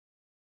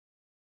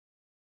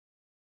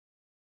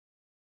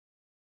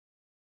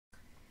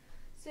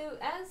So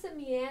as the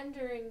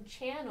meandering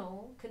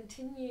channel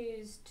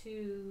continues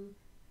to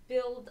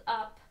build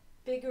up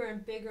bigger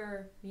and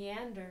bigger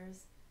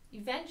meanders,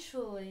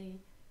 eventually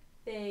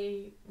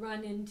they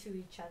run into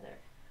each other.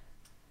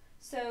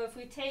 So if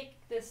we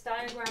take this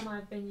diagram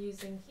I've been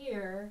using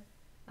here,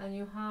 and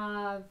you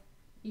have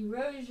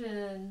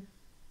erosion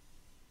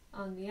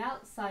on the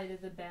outside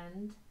of the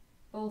bend,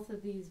 both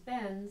of these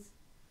bends,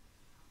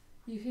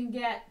 you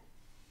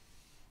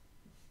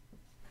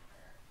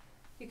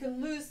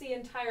can lose the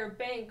entire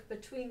bank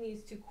between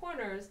these two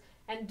corners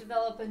and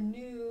develop a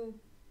new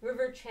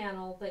river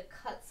channel that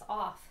cuts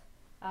off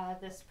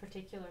this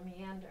particular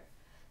meander.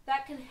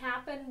 That can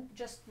happen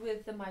just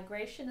with the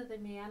migration of the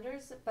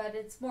meanders, but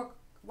it's more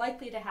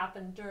likely to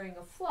happen during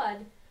a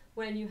flood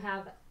when you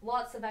have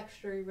lots of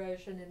extra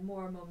erosion and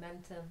more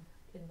momentum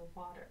in the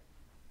water.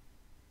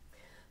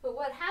 But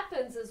what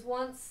happens is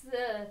once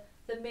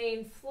the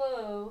main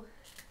flow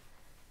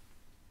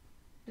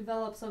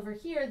develops over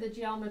here, the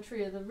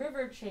geometry of the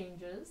river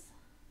changes.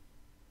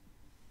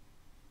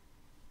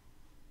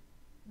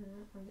 I'm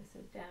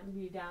going to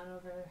be down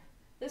over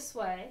this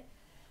way,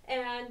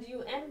 and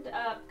you end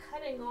up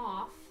cutting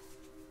off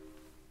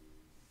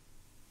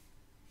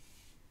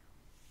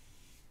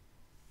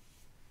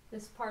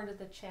this part of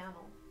the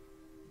channel.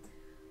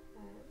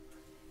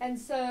 And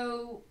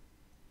so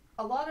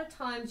a lot of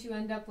times you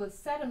end up with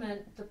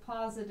sediment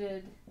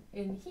deposited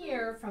in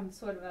here from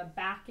sort of a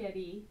back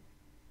eddy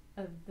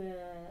of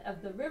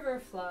the river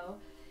flow,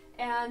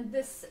 and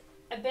this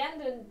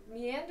abandoned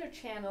meander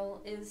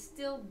channel is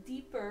still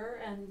deeper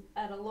and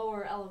at a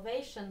lower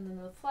elevation than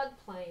the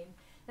floodplain,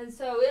 and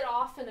so it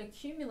often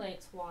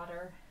accumulates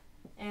water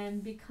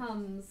and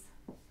becomes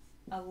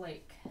a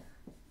lake.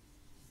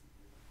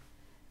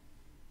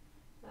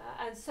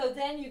 And so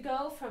then you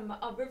go from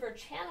a river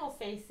channel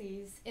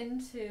facies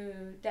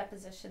into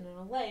deposition in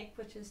a lake,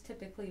 which is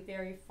typically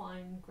very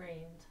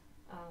fine-grained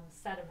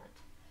sediment.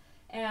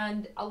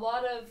 And a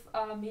lot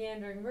of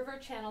meandering river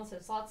channels,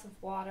 there's lots of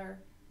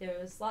water,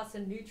 there's lots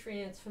of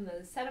nutrients from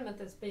the sediment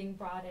that's being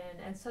brought in,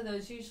 and so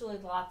there's usually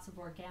lots of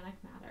organic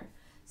matter.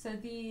 So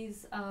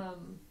these are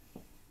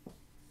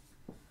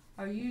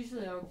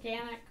usually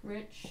organic,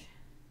 rich,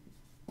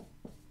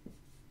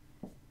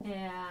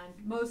 and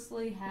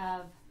mostly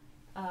have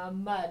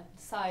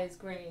mud-sized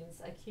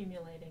grains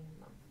accumulating in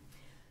them.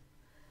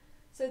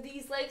 So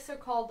these lakes are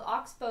called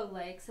Oxbow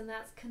lakes, and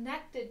that's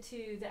connected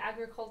to the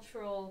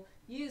agricultural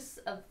use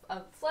of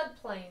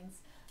floodplains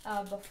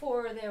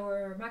before there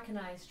were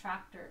mechanized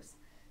tractors.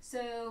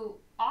 So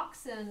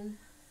oxen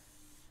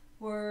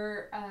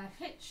were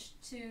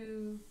hitched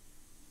to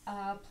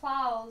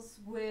plows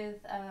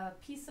with a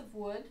piece of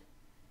wood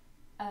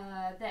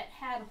that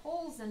had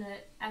holes in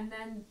it, and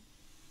then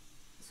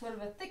sort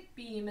of a thick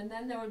beam, and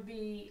then there would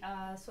be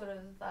sort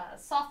of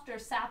softer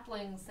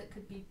saplings that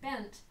could be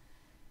bent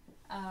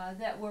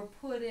that were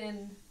put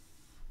in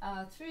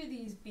through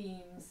these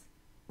beams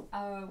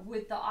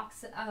with the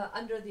oxen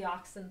under the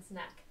oxen's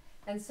neck.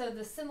 And so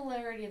the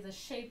similarity of the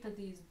shape of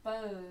these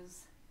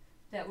bows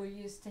that were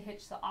used to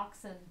hitch the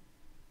oxen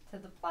to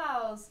the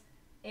plows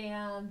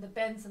and the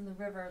bends in the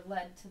river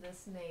led to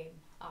this name,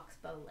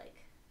 Oxbow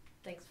Lake.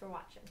 Thanks for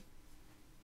watching.